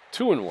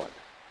 2-1.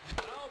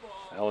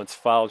 That one's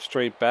fouled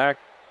straight back.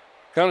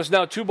 Count is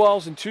now 2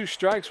 balls and 2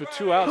 strikes with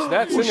 2 outs.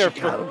 That's in there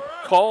for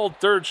called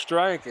third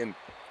strike. And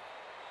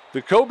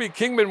the Kobe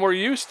Kingman we're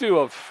used to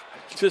of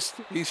just,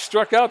 he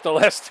struck out the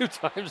last 2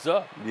 times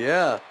up.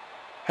 Yeah.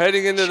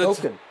 Heading into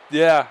Choking.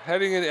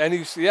 heading in, and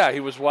he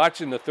was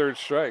watching the third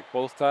strike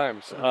both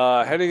times.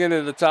 Heading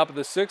into the top of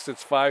the 6th,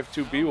 it's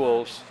 5-2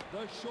 Beewolves.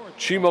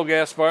 Chimo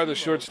Gaspar, the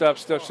shortstop,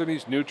 steps in.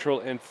 He's neutral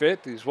and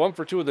fit. He's 1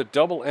 for 2 with a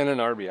double and an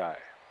RBI.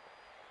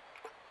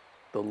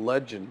 The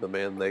legend, the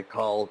man they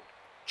call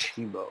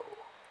Chimo.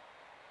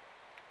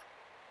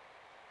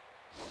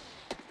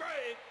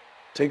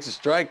 Takes a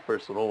strike,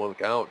 first 1-0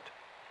 count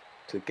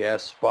to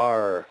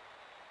Gaspar.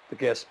 The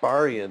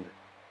Gasparian.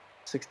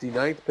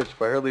 69th pitch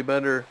by Hurley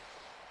Bender.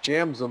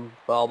 Jams him.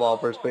 Foul ball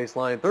first base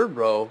line. 3rd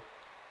row.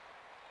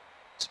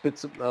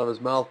 Spits it out of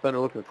his mouth. Bender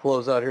looking to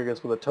close out here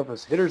against one of the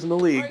toughest hitters in the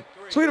league.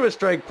 Swing him a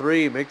strike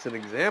 3. Makes an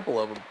example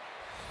of him.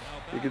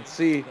 You can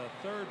see,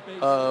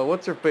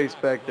 what's her face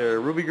back there?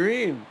 Ruby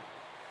Green.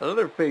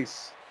 Another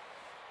face.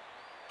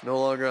 No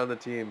longer on the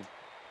team.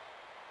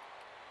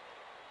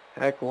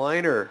 Hack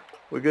liner.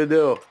 What we gonna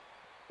do?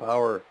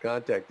 Power,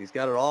 contact. He's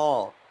got it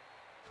all.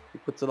 He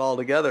puts it all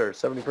together.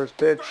 71st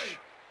pitch.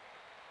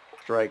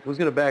 Strike. Who's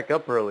gonna back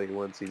up early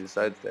once he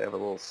decides to have a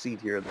little seat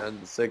here at the end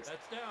of the 6th?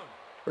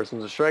 First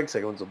one's a strike.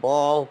 Second one's a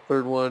ball.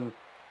 Third one,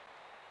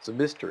 it's a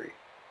mystery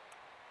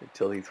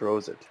until he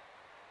throws it.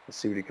 Let's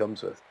see what he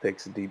comes with.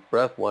 Takes a deep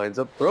breath. Winds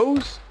up.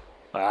 Throws.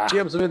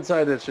 Jams him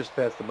inside. That's just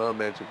past the mound.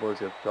 Magic Boys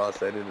have to toss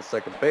that into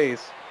second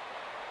base.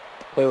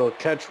 Play a little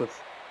catch with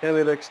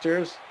Hanley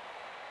Dexteris.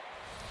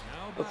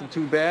 Nothing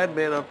too bad.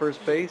 Man on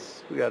first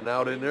base. We got an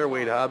out in there.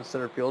 Wade Hobbs,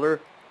 center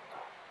fielder.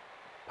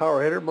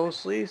 Power hitter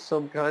mostly.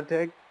 Some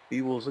contact.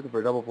 Beewolves looking for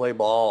a double play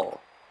ball.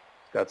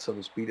 Got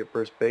some speed at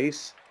first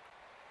base.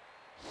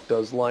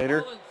 Does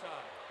liner.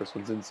 First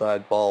one's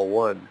inside, ball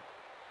 1.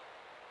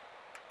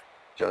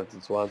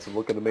 Johnson Swanson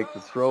looking to make the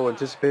throw.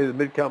 Anticipated the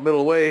mid-count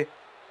middle away,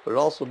 but it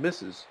also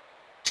misses.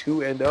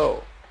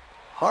 2-0.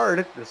 Hard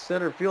hit the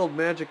center field.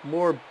 Magic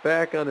Moore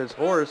back on his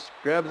horse.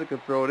 Grabs it, can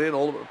throw it in.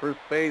 Hold it at first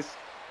base.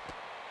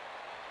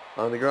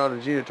 On the ground,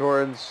 Regina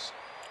Torrens.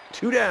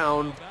 2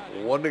 down,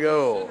 1 to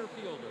go.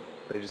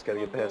 They just got to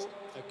get past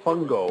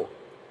Fungo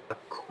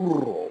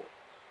Akuro.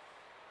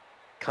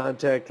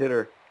 Contact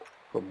hitter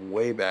from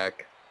way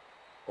back.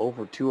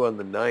 Over 2 on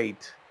the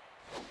night.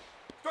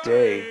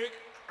 Day.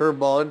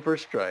 Curveball in for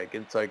strike.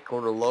 Inside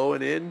corner low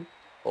and in.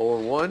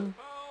 0-1.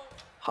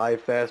 High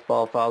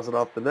fastball fouls it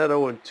off the net.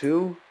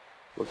 0-2.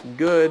 Looking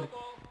good.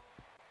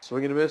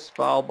 Swing and a miss,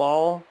 foul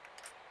ball.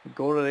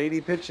 Going on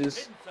 80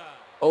 pitches.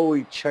 Oh,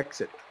 he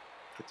checks it.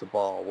 It's a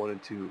ball,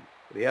 1-2.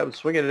 But he had him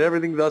swinging at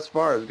everything thus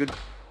far. It's good.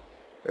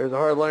 There's a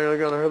hard liner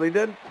on Hurley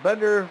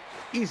Bender.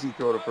 Easy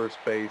throw to first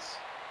base.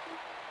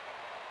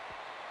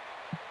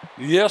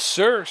 Yes,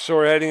 sir. So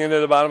we're heading into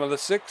the bottom of the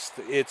 6th.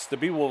 It's the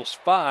Beewolves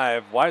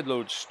 5,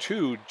 Wideloads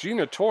 2.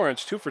 Gina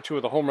Torrance 2 for 2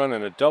 with a home run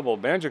and a double.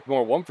 Magic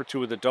Moore 1 for 2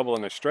 with a double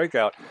and a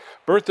strikeout.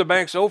 Bertha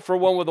Banks 0 for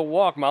 1 with a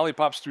walk. Molly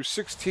Pops threw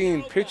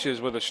 16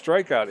 pitches with a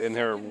strikeout in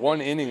her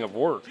 1 inning of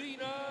work.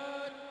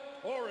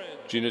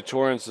 Gina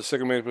Torrance, the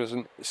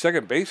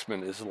second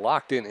baseman, is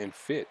locked in and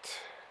fit.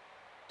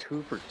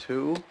 2 for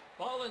 2.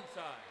 Ball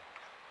inside.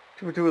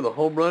 2 for 2 with a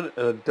home run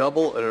and a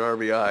double and an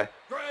RBI.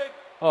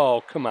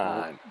 Oh, come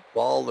on.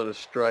 Ball and a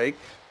strike.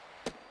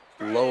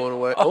 Low and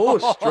away. Oh,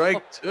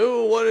 strike 2.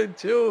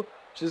 1-2.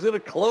 She's going to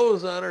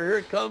close on her. Here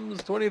it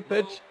comes. 20th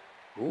pitch.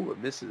 Ooh, it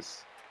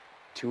misses.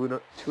 2-2.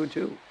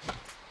 It's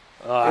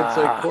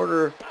a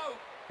corner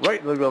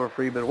right in the glove of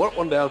Friedman.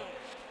 1 down.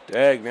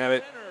 Dag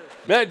nabbit.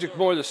 Magic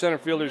Moore, the center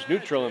fielder, is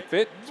neutral and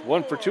fit. It's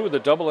 1 for 2 with a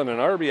double and an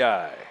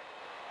RBI.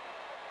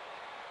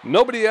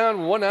 Nobody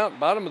on, 1 out,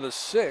 bottom of the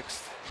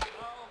 6th.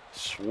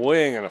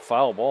 Swing and a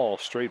foul ball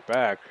straight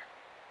back.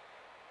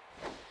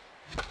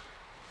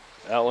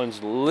 That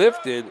one's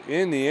lifted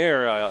in the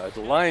air. A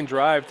line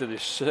drive to the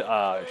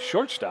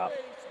shortstop.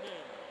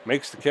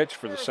 Makes the catch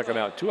for the second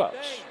out, 2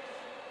 outs.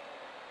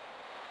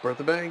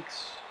 Bertha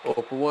Banks,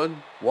 0 for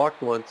 1.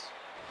 Walked once.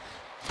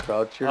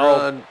 Crowd cheered Oh,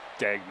 on.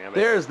 dagnabbit.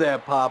 There's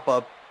that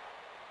pop-up.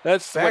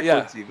 That's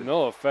backwards even.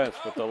 No offense,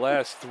 but the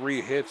last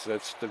 3 hits,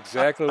 that's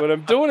exactly what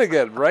I'm doing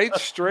again. Right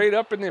straight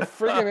up in the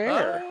friggin'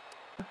 air.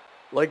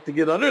 Like to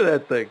get under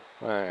that thing.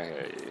 All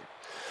right.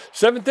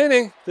 7th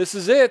inning. This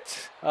is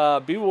it.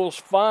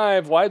 Beewolves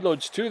 5,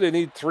 Wideloads 2. They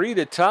need 3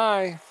 to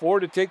tie, 4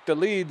 to take the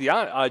lead.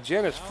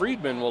 Janice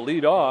Friedman will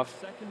lead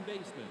off.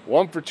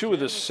 1 for 2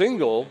 with a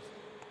single.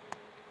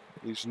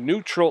 He's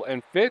neutral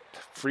and fit.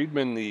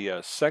 Friedman,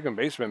 the second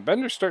baseman.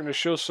 Bender's starting to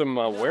show some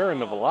wear in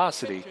the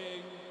velocity.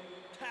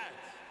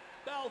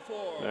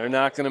 They're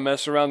not going to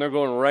mess around. They're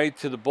going right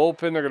to the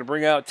bullpen. They're going to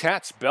bring out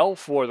Tats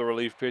Belfour, the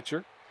relief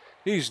pitcher.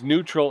 He's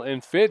neutral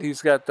and fit.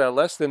 He's got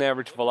less than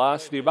average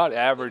velocity, about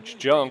average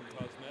junk.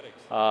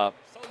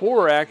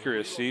 Poor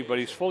accuracy, but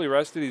he's fully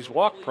rested. He's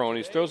walk prone.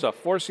 He throws a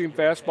 4-seam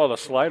fastball, a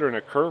slider, and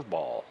a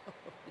curveball.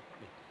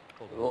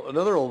 Well,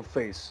 another old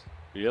face.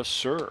 Yes,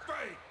 sir.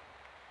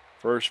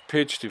 First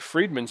pitch to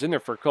Friedman's in there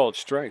for a called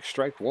strike.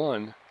 Strike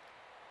 1.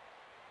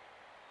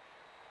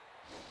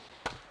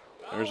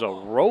 There's a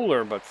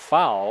roller, but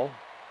foul.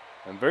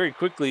 And very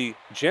quickly,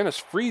 Janice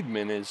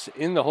Friedman is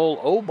in the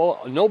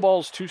hole. No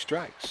balls, 2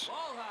 strikes.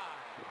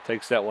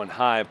 Takes that one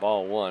high,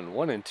 ball 1.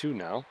 1-2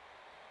 now.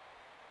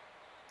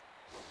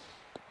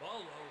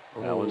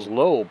 That was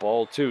low,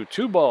 ball 2.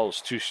 2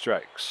 balls, 2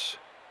 strikes.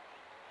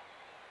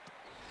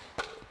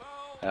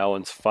 That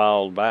one's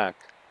fouled back.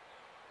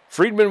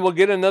 Friedman will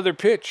get another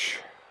pitch.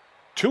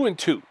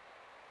 2-2.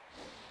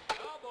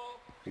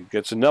 He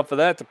gets enough of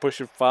that to push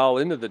it foul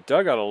into the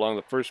dugout along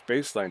the first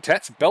baseline.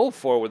 Tats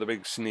Belfour with a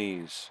big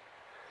sneeze.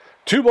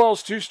 2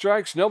 balls, 2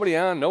 strikes, nobody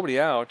on, nobody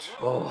out.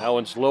 Oh. That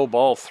one's low,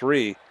 ball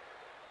 3.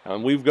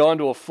 And we've gone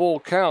to a full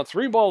count.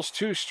 3 balls,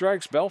 2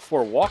 strikes,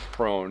 Belfour walk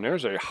prone.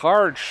 There's a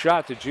hard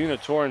shot to Gina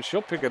Torrance.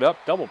 She'll pick it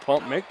up, double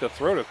pump, make the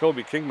throw to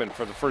Kobe Kingman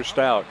for the first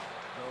out.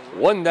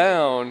 1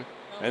 down,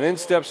 and in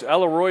steps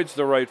Ella Royds,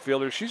 the right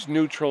fielder. She's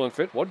neutral and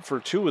fit. 1 for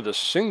 2 with a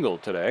single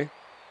today.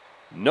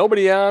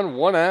 Nobody on,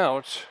 1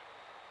 out.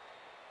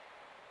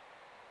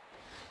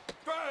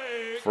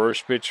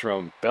 First pitch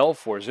from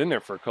Belfour's in there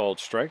for a called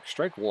strike.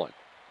 Strike 1.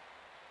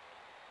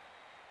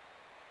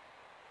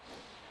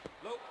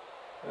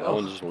 That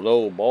one's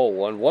low, ball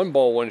 1. 1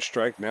 ball, 1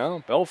 strike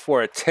now.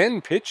 Belfour at 10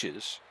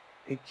 pitches.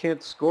 He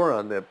can't score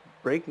on that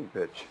breaking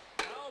pitch.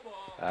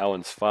 That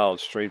one's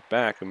fouled straight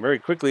back. And very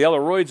quickly, Ella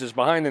Royds is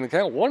behind in the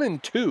count.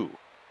 1-2.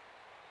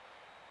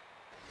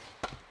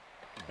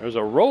 There's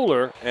a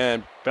roller,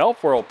 and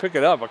Belfour will pick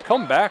it up. A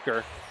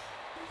comebacker.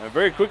 And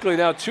very quickly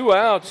now 2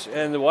 outs,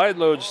 and the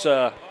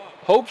Wideloads'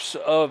 hopes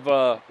of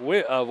a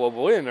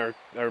win are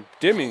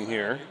dimming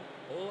here.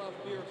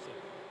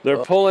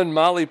 They're pulling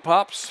Molly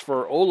Pops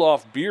for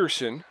Olaf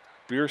Bierson.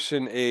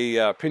 Bierson,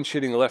 a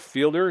pinch-hitting left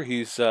fielder.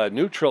 He's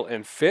neutral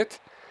and fit.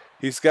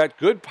 He's got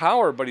good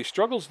power, but he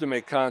struggles to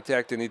make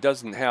contact, and he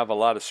doesn't have a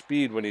lot of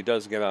speed when he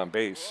does get on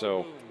base.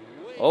 So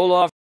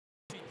Olaf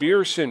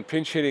Bierson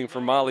pinch-hitting for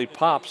Molly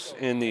Pops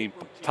in the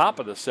top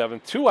of the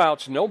 7th. 2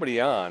 outs, nobody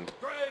on.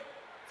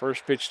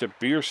 First pitch to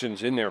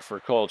Bierson's in there for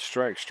a called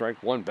strike.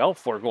 Strike 1.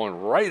 Belfour going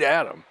right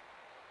at him.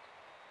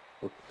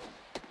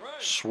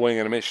 Swing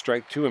and a miss,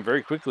 strike 2. And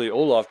very quickly,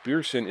 Olaf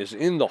Bierson is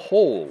in the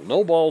hole.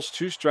 No balls,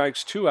 2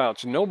 strikes, 2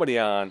 outs, nobody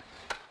on.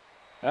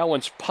 That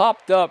one's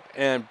popped up,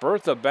 and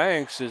Bertha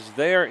Banks is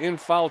there in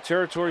foul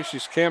territory.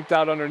 She's camped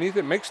out underneath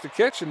it, makes the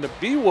catch, and the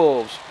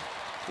Beewolves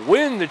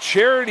win the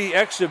charity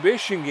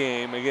exhibition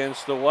game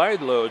against the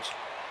Wideloads.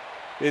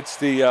 It's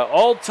the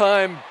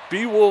all-time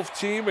Beewolf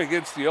team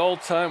against the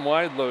all-time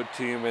Wideload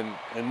team,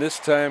 and this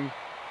time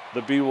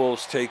the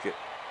Beewolves take it.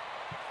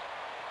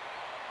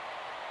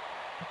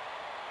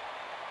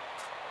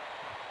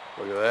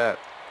 that.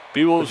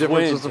 Beewolves The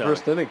difference win. was the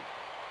first inning.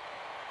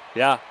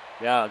 Yeah,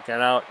 got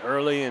out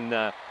early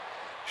and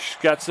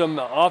got some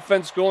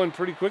offense going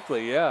pretty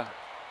quickly. Yeah.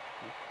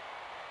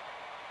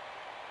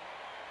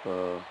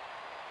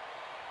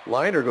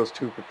 Liner goes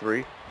 2 for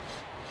 3.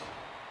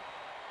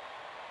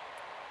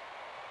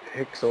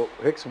 Hicks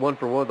 1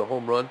 for 1, the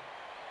home run.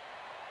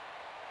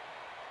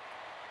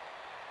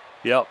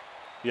 Yep.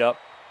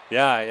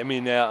 Yeah, I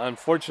mean,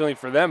 unfortunately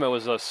for them, it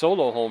was a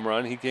solo home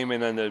run. He came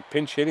in the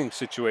pinch hitting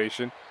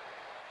situation.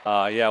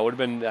 Yeah, it would have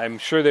been. I'm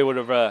sure they would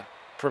have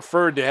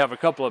preferred to have a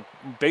couple of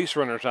base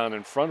runners on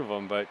in front of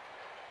them, but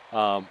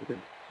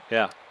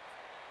yeah.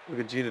 Look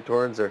at Gina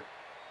Torrens there,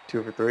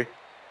 2 for 3.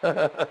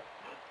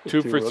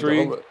 2 for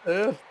 3.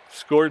 Yeah.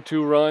 Scored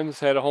 2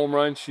 runs, had a home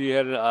run. She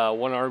had 1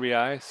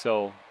 RBI.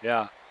 So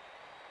yeah.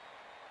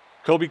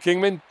 Kobe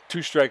Kingman, 2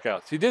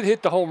 strikeouts. He did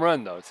hit the home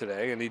run though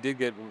today, and he did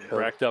get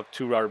racked up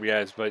 2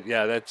 RBIs. But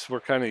yeah, we're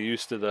kind of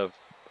used to the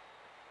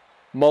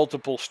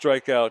multiple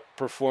strikeout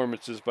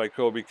performances by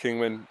Kobe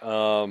Kingman.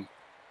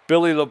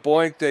 Billy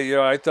LeBoink,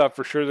 I thought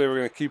for sure they were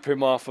going to keep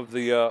him off of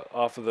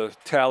the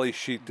tally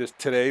sheet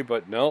today,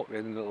 but no.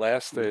 In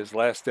his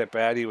last at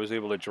bat, he was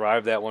able to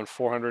drive that one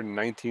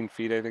 419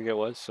 feet, I think it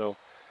was. So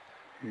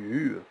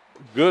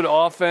good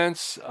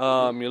offense.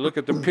 You look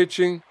at the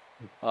pitching.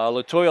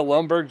 Latoya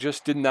Lundberg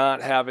just did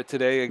not have it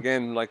today.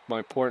 Again, like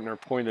my partner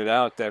pointed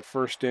out, that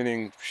first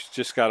inning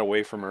just got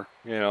away from her.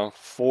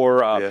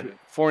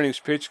 4 innings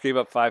pitched, gave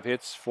up 5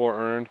 hits, 4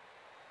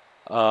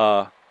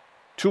 earned.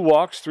 2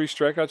 walks, 3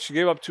 strikeouts. She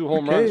gave up 2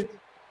 home runs.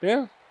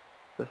 Yeah.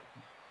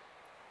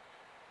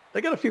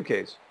 They got a few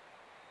Ks.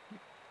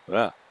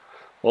 Yeah.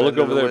 Well, look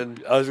over there.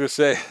 I was going to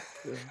say.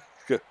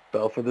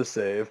 Fell for the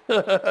save.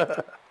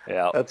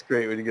 Yeah. That's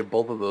great when you get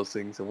both of those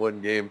things in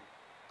one game.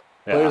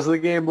 Yeah. Players of the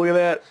game, look at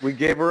that. We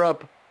gave her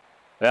up.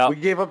 Yeah. We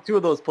gave up 2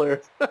 of those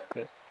players.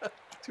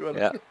 2 out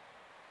of 3.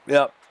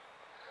 Yeah.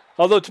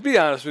 Although, to be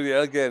honest with you,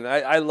 again,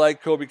 I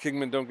like Kobe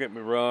Kingman. Don't get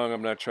me wrong.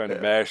 I'm not trying to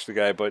bash the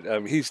guy, but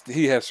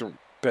he hasn't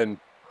been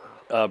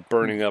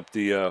burning up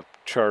the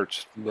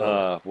charts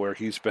where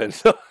he's been.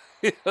 So,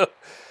 he's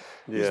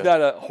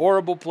not a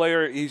horrible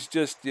player. He's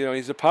just,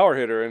 he's a power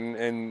hitter.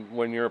 And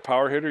when you're a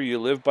power hitter, you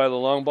live by the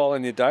long ball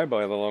and you die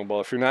by the long ball.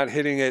 If you're not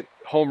hitting it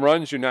home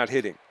runs, you're not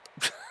hitting.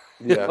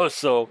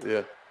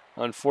 So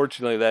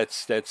unfortunately,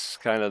 that's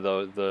kind of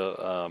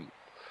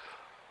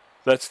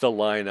that's the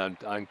line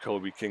on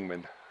Kobe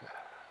Kingman.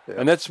 Yeah.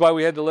 And that's why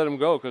we had to let him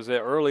go, because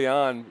early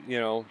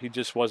on, he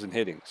just wasn't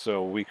hitting,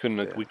 so we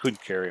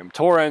couldn't carry him.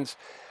 Torrens,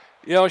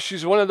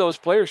 she's one of those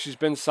players. She's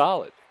been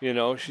solid.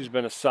 She's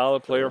been a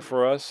solid player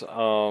for us.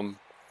 I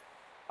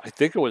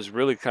think it was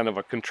really kind of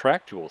a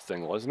contractual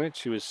thing, wasn't it?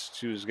 She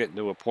was getting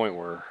to a point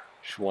where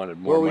she wanted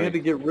more. Well, we money. had to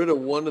get rid of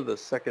one of the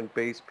second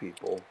base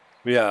people.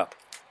 Yeah.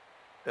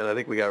 And I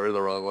think we got rid of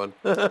the wrong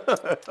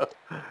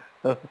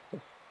one.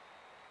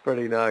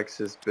 Freddie Knox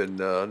has been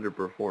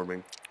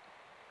underperforming.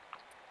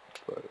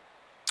 But,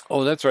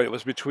 oh, that's right. It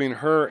was between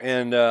her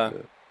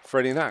and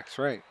Freddie Knox,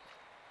 right?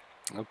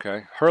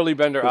 Okay. Hurley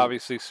Bender,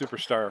 obviously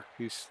superstar.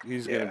 He's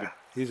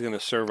gonna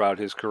serve out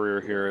his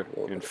career here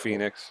in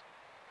Phoenix.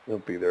 He'll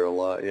be there a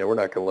lot. Yeah, we're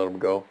not gonna let him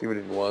go, even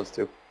if he wants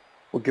to.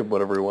 We'll give him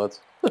whatever he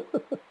wants.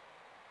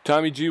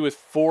 Tommy G with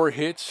 4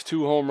 hits,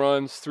 2 home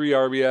runs, 3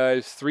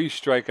 RBIs, 3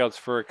 strikeouts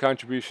for a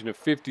contribution of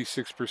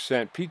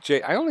 56%. Pete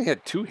J, I only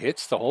had 2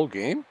 hits the whole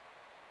game.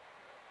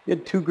 He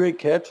had 2 great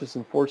catches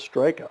and 4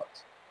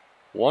 strikeouts.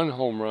 1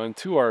 home run,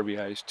 2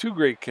 RBIs, 2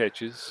 great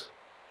catches,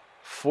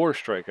 4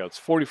 strikeouts,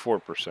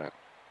 44%.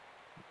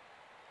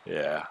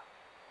 Yeah.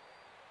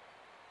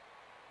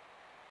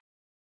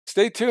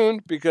 Stay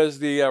tuned, because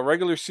the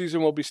regular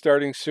season will be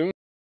starting soon.